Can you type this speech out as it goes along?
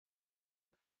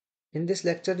In this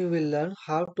lecture, you will learn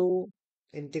how to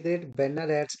integrate banner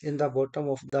ads in the bottom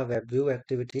of the WebView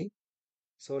activity.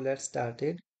 So let's start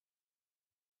it.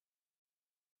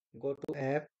 Go to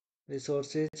App,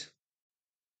 Resources,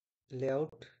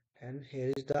 Layout, and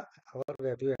here is the our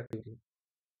WebView activity.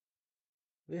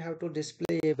 We have to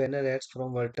display a banner ads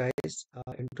from wortise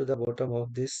into the bottom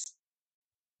of this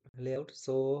layout.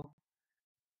 So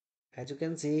as you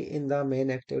can see in the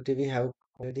main activity, we have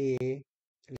already a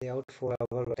layout for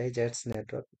our wortise ads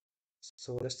network.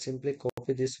 So let's simply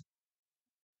copy this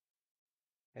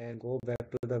and go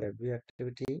back to the WebView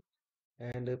activity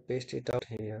and paste it out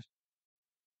here.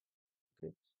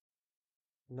 Okay.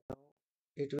 Now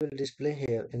it will display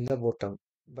here in the bottom,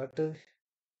 but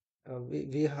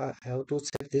have to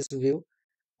set this view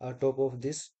on top of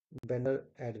this banner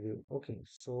ad view. Okay,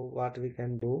 so what we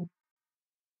can do,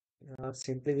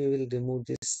 simply we will remove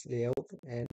this layout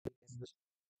and use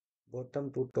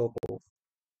bottom to top of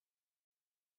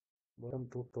bottom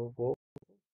to top of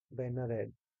banner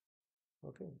ad.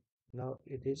 Okay, now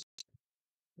it is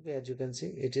okay, as you can see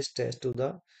it is attached to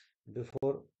the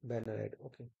before banner ad.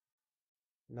 Okay,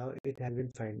 now it has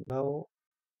been fine. Now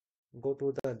go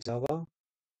to the Java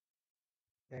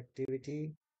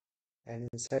activity, and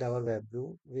inside our web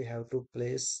view we have to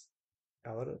place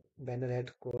our banner ad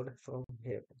code from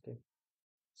here. Okay,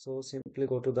 so simply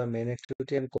go to the main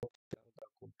activity and copy the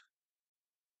code.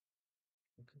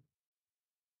 Okay.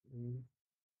 Mm,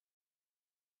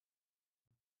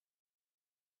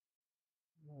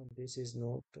 no, this is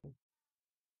not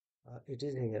it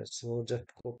is here, so just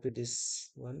copy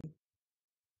this one,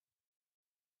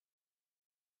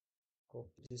 copy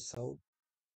this out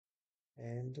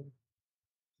and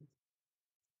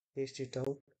paste it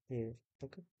out here.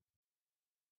 Okay,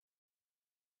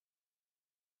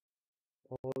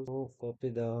 also copy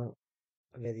the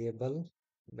variable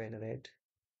banner ad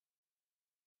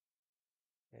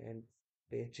and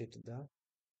paste it to the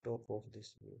top of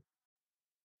this view.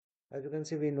 As you can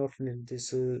see, we not need this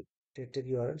static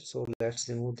URL, so let's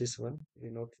remove this one. We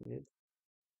not need.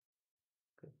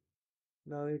 Okay.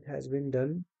 Now it has been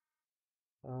done.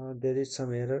 There is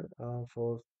some error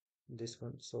for this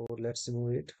one, so let's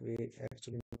remove it. We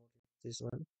actually remove this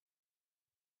one.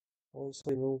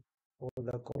 Also remove all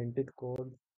the commented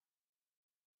code.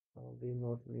 We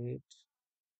not need.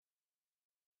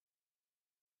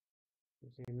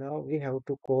 Okay, now we have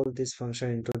to call this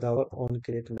function into our own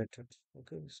create method.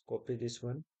 Okay, let's copy this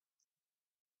one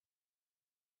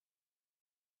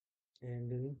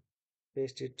and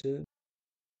paste it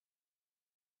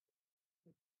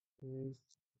mm,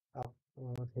 up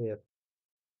here.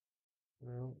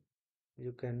 Now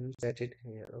you can set it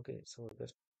here. Okay, so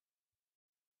just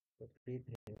copy it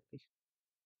here. Okay.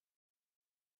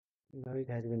 Now it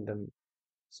has been done.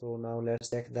 So now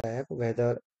let's check the app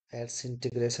whether ads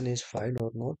integration is fine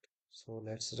or not. So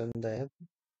let's run the app.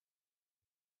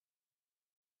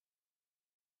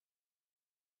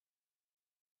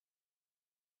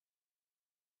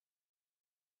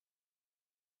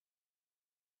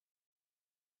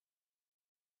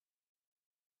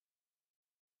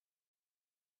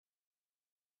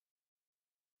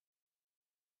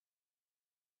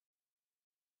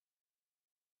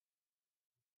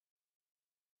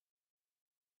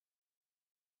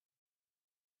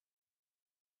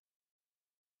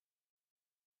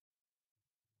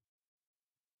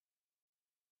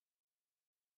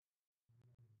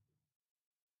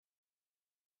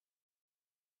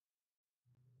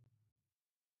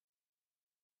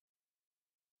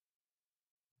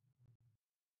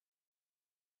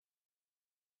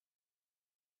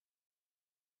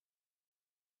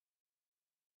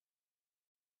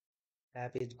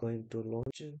 App is going to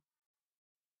launch.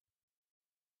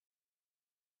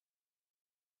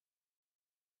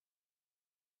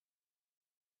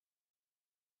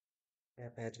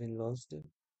 App has been launched.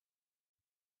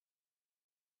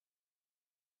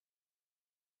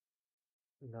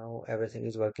 Now everything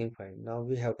is working fine. Now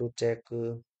we have to check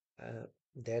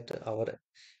that our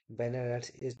banner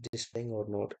ads is displaying or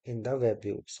not in the web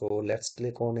view. So let's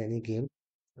click on any game.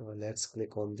 Let's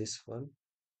click on this one,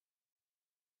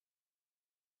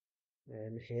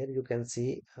 and here you can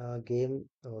see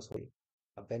sorry,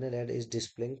 a banner ad is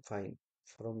displaying fine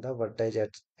from the Vertige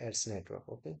ads network.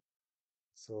 Okay,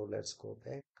 so let's go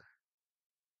back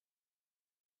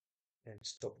and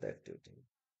stop the activity.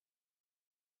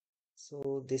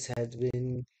 So this has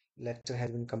been lecture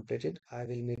has been completed. I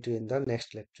will meet you in the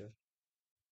next lecture.